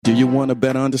Do you want to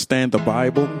better understand the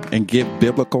Bible and give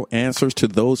biblical answers to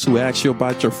those who ask you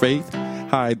about your faith?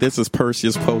 Hi, this is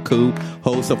Perseus Poku,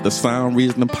 host of the Sound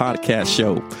Reasoning Podcast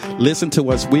Show. Listen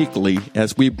to us weekly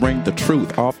as we bring the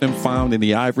truth often found in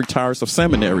the ivory towers of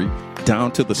seminary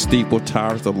down to the steeple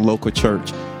towers of the local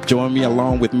church. Join me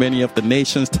along with many of the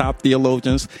nation's top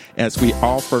theologians as we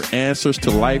offer answers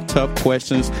to life tough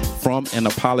questions from an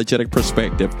apologetic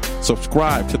perspective.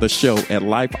 Subscribe to the show at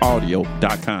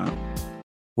lifeaudio.com.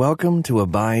 Welcome to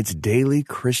Abide's Daily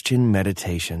Christian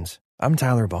Meditations. I'm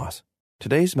Tyler Boss.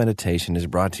 Today's meditation is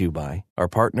brought to you by our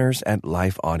partners at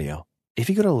Life Audio. If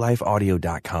you go to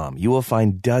lifeaudio.com, you will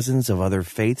find dozens of other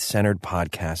faith-centered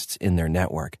podcasts in their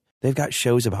network. They've got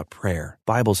shows about prayer,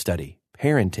 Bible study,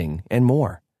 parenting, and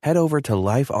more. Head over to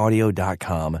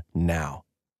lifeaudio.com now.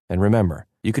 And remember,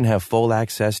 you can have full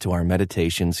access to our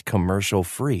meditations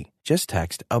commercial-free. Just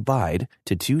text ABIDE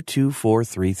to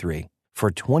 22433 for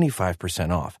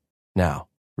 25% off. Now,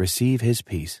 receive His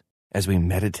peace as we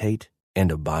meditate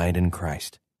and abide in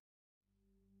Christ.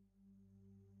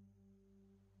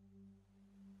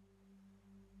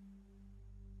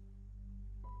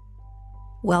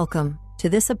 Welcome to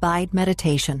this Abide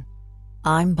Meditation.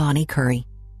 I'm Bonnie Curry.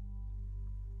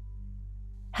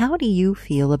 How do you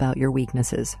feel about your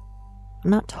weaknesses?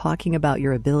 I'm not talking about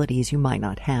your abilities you might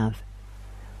not have.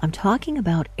 I'm talking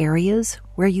about areas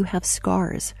where you have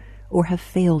scars or have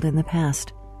failed in the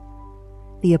past.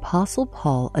 The Apostle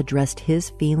Paul addressed his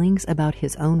feelings about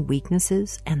his own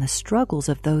weaknesses and the struggles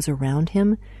of those around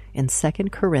him in 2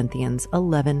 Corinthians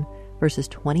 11, verses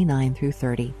 29 through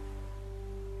 30.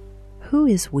 Who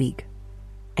is weak,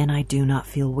 and I do not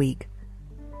feel weak?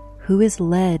 Who is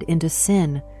led into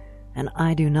sin, and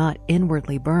I do not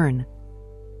inwardly burn?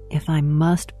 If I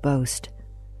must boast,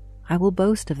 I will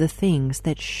boast of the things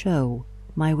that show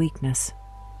my weakness.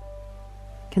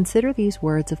 Consider these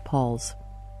words of Paul's.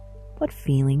 What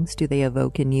feelings do they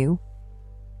evoke in you?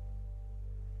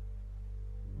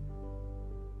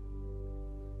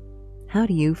 How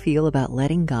do you feel about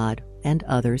letting God and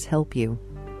others help you?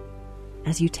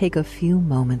 As you take a few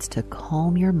moments to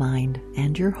calm your mind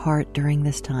and your heart during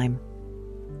this time,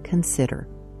 consider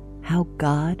how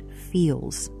God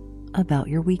feels about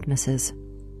your weaknesses.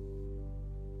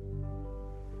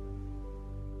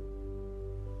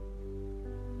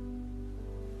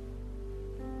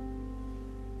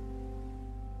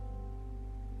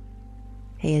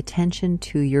 Pay attention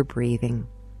to your breathing.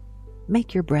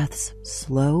 Make your breaths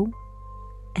slow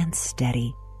and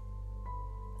steady.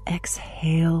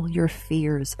 Exhale your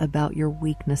fears about your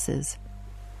weaknesses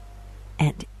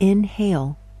and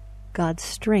inhale God's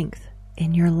strength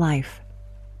in your life.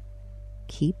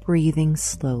 Keep breathing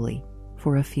slowly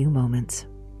for a few moments.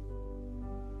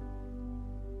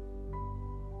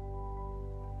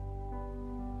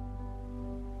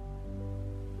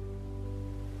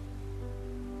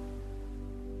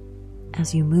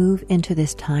 As you move into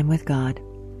this time with God,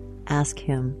 ask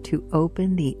Him to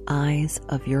open the eyes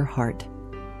of your heart.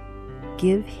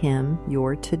 Give Him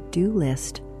your to-do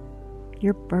list,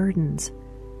 your burdens,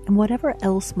 and whatever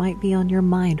else might be on your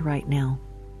mind right now.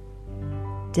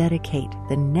 Dedicate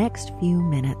the next few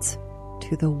minutes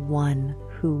to the one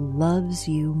who loves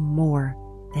you more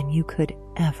than you could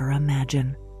ever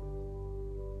imagine.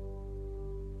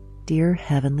 Dear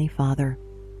Heavenly Father,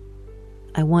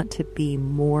 I want to be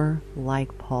more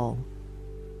like Paul.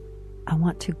 I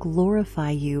want to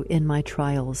glorify you in my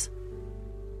trials.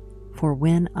 For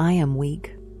when I am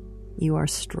weak, you are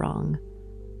strong.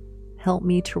 Help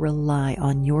me to rely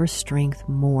on your strength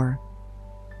more.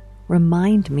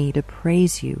 Remind me to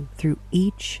praise you through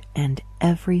each and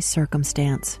every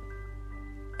circumstance.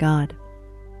 God,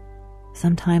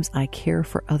 sometimes I care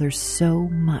for others so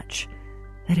much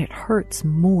that it hurts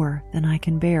more than I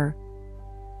can bear.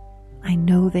 I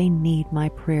know they need my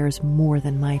prayers more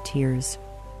than my tears,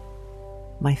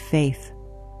 my faith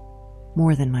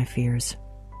more than my fears.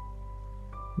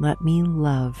 Let me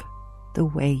love the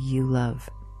way you love.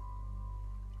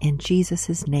 In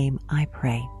Jesus' name I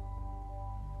pray.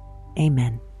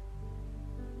 Amen.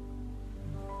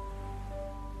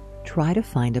 Try to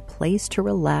find a place to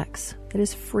relax that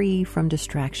is free from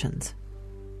distractions.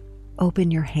 Open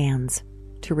your hands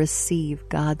to receive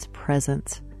God's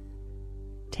presence.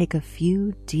 Take a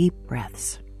few deep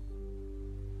breaths.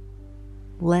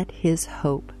 Let His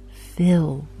hope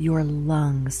fill your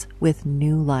lungs with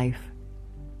new life.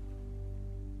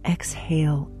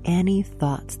 Exhale any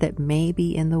thoughts that may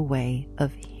be in the way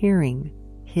of hearing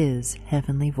His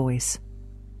heavenly voice.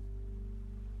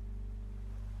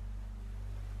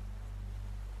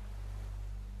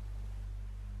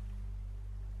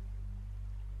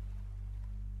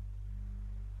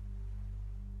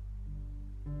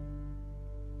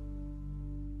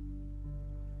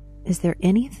 Is there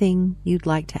anything you'd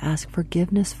like to ask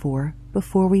forgiveness for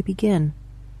before we begin?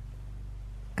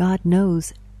 God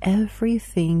knows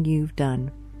everything you've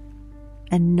done,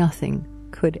 and nothing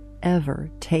could ever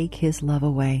take His love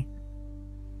away.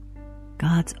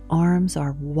 God's arms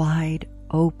are wide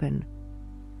open.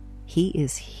 He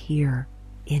is here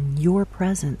in your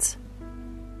presence.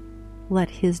 Let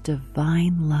His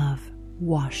divine love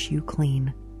wash you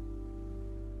clean.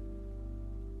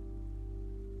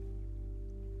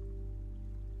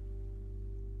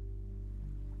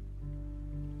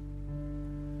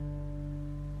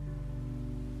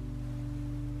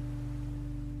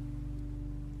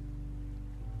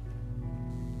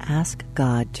 Ask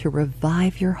God to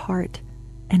revive your heart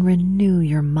and renew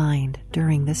your mind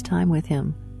during this time with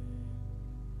Him.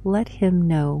 Let Him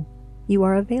know you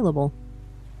are available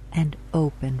and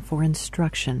open for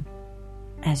instruction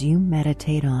as you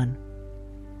meditate on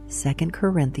 2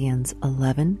 Corinthians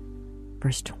 11,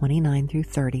 verse 29 through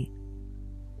 30.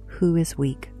 Who is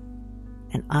weak,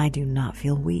 and I do not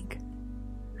feel weak?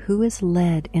 Who is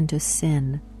led into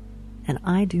sin, and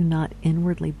I do not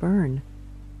inwardly burn?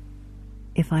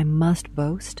 If I must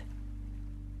boast,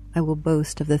 I will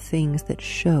boast of the things that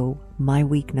show my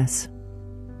weakness.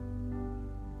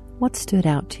 What stood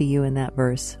out to you in that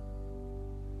verse?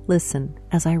 Listen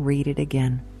as I read it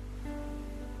again.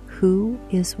 Who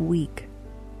is weak,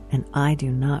 and I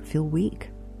do not feel weak?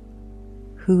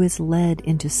 Who is led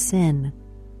into sin,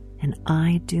 and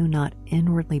I do not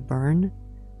inwardly burn?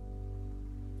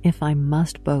 If I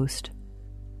must boast,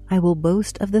 I will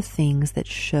boast of the things that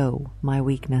show my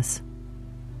weakness.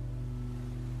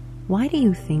 Why do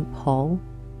you think Paul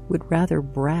would rather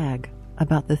brag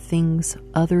about the things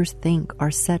others think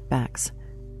are setbacks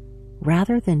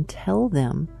rather than tell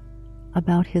them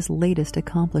about his latest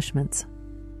accomplishments?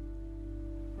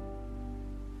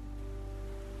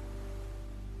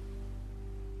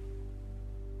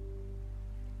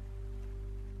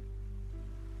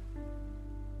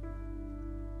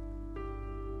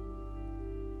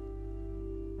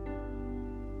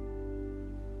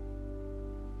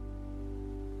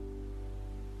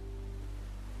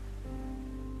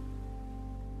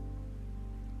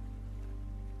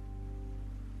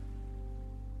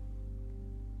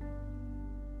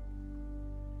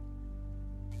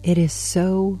 It is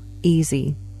so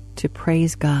easy to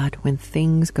praise God when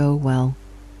things go well,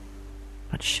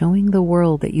 but showing the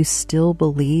world that you still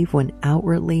believe when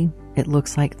outwardly it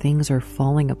looks like things are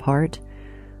falling apart,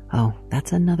 oh,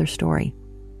 that's another story.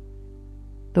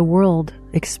 The world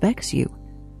expects you,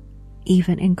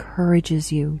 even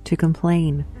encourages you to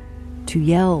complain, to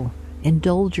yell,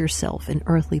 indulge yourself in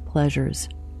earthly pleasures.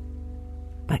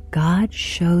 But God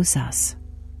shows us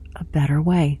a better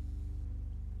way.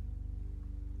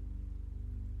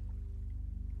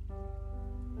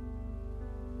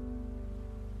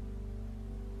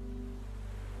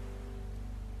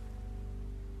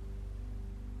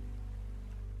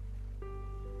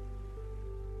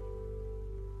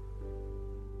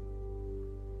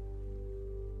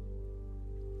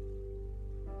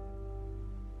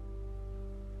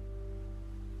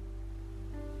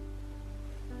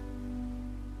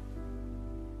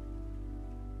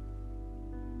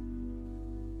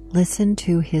 Listen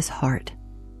to His heart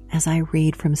as I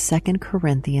read from 2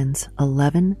 Corinthians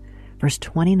 11, verse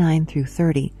 29 through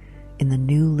 30 in the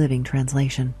New Living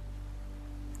Translation.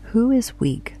 Who is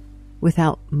weak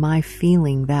without my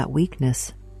feeling that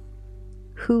weakness?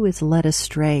 Who is led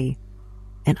astray,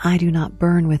 and I do not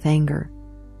burn with anger?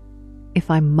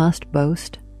 If I must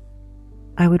boast,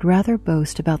 I would rather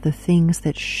boast about the things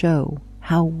that show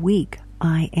how weak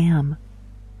I am.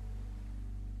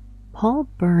 Paul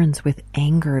burns with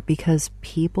anger because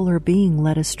people are being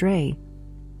led astray.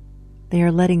 They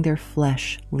are letting their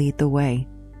flesh lead the way.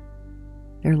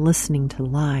 They're listening to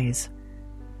lies.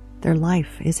 Their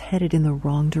life is headed in the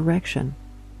wrong direction.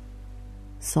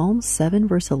 Psalm 7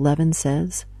 verse 11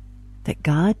 says that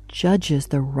God judges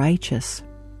the righteous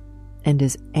and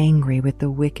is angry with the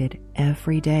wicked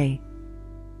every day.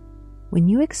 When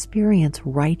you experience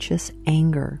righteous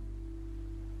anger,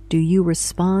 do you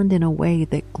respond in a way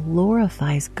that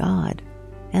glorifies God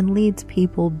and leads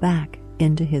people back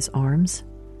into His arms?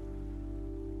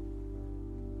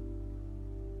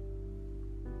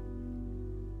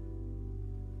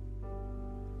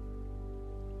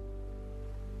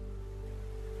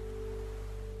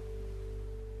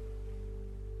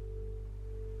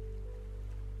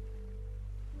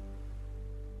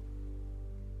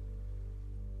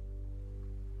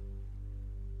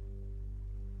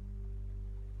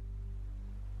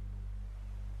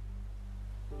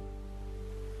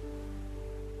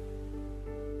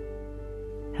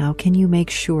 How can you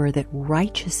make sure that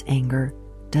righteous anger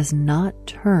does not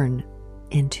turn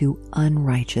into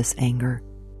unrighteous anger.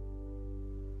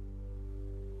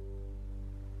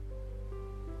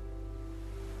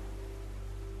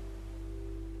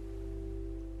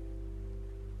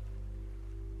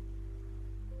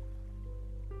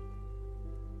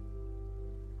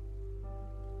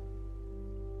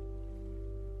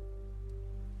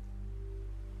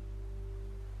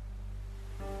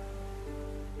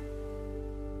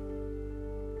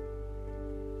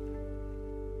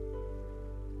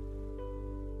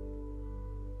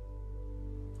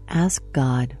 Ask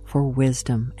God for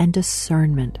wisdom and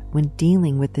discernment when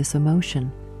dealing with this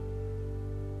emotion.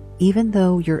 Even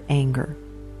though your anger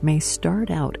may start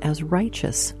out as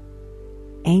righteous,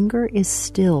 anger is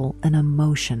still an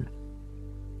emotion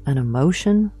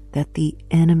that the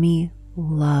enemy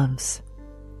loves.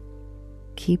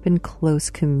 Keep in close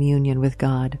communion with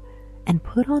God and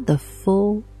put on the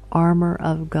full armor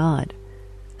of God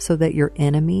so that your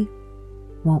enemy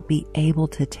won't be able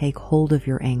to take hold of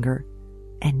your anger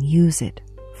and use it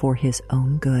for his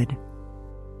own good.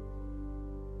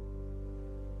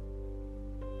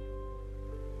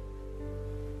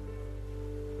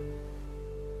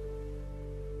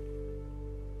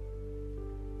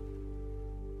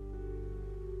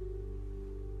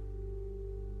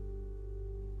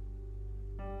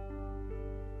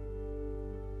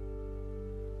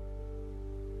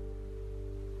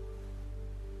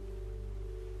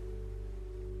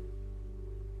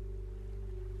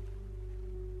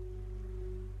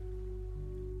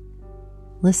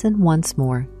 Listen once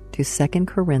more to 2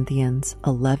 Corinthians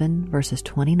 11 verses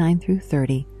 29 through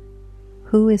 30.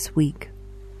 Who is weak,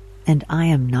 and I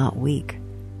am not weak?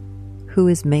 Who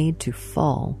is made to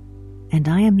fall, and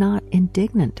I am not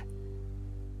indignant?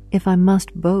 If I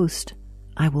must boast,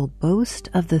 I will boast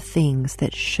of the things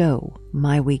that show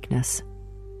my weakness.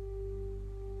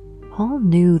 Paul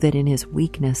knew that in his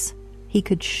weakness he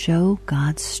could show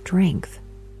God's strength.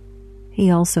 He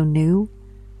also knew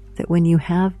that when you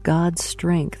have God's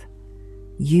strength,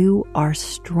 you are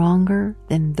stronger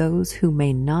than those who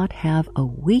may not have a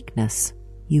weakness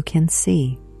you can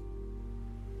see.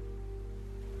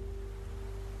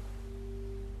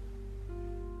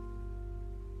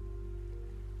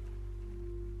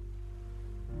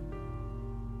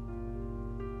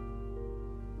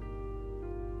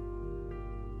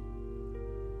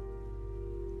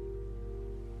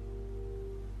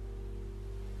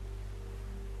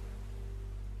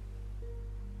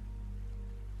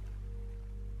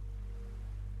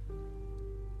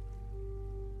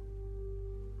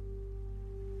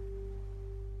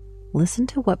 Listen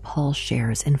to what Paul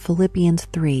shares in Philippians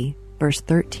 3, verse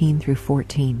 13 through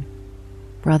 14.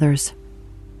 Brothers,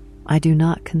 I do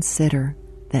not consider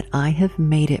that I have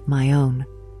made it my own,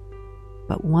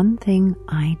 but one thing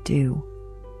I do,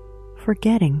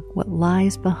 forgetting what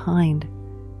lies behind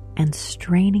and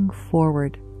straining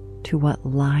forward to what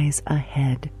lies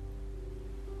ahead.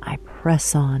 I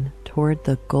press on toward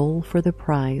the goal for the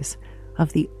prize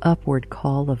of the upward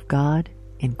call of God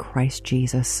in Christ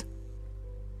Jesus.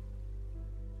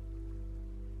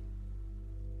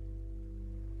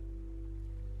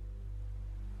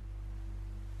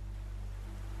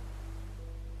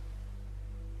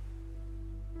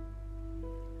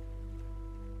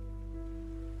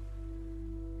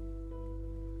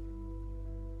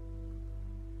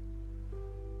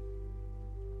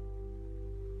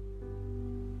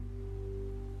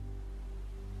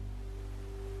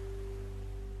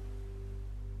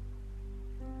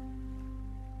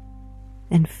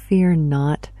 And fear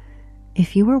not,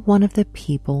 if you are one of the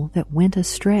people that went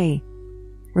astray.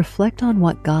 Reflect on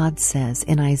what God says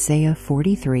in Isaiah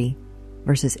 43,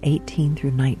 verses 18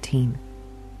 through 19.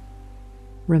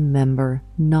 Remember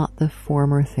not the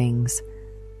former things,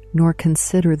 nor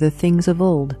consider the things of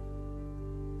old.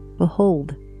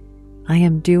 Behold, I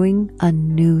am doing a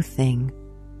new thing.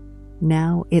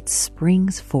 Now it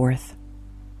springs forth.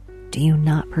 Do you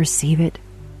not perceive it?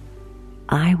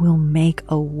 I will make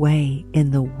a way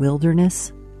in the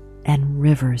wilderness and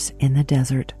rivers in the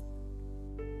desert.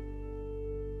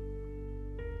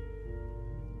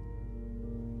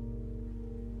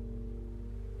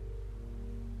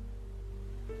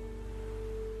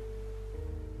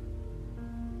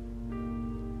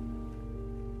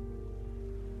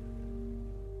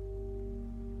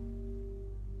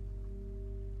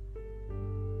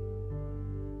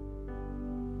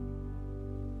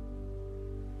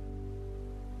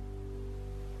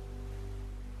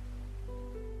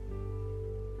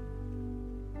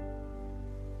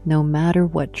 No matter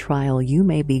what trial you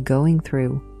may be going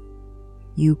through,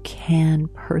 you can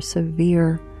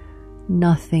persevere.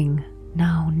 Nothing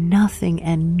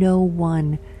and no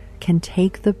one can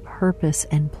take the purpose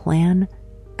and plan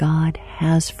God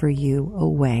has for you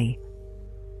away.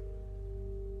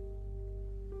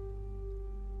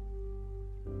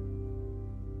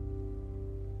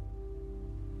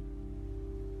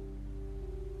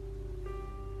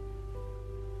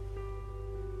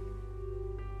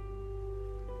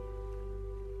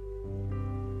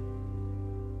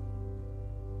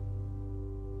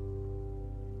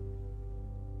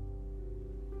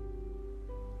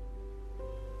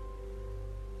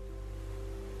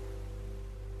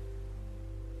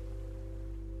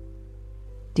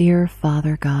 Dear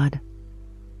Father God,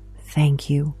 thank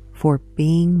you for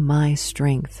being my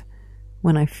strength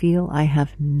when I feel I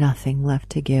have nothing left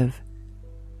to give.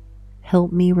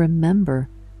 Help me remember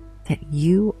that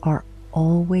you are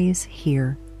always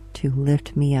here to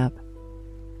lift me up,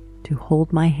 to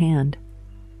hold my hand,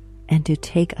 and to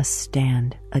take a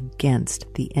stand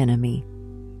against the enemy.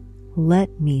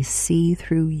 Let me see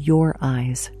through your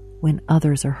eyes when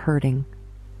others are hurting.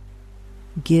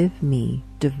 Give me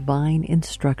divine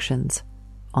instructions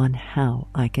on how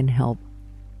I can help.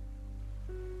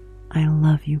 I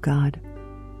love you, God.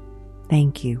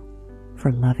 Thank you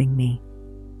for loving me.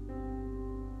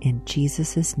 In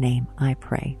Jesus' name I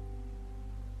pray.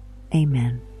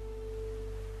 Amen.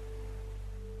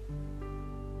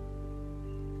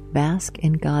 Bask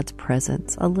in God's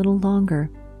presence a little longer.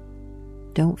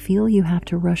 Don't feel you have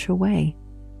to rush away.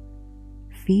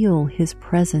 Feel His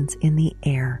presence in the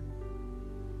air.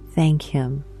 Thank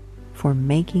Him for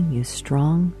making you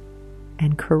strong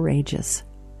and courageous.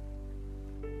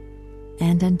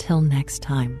 And until next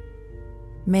time,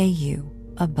 may you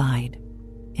abide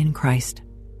in Christ.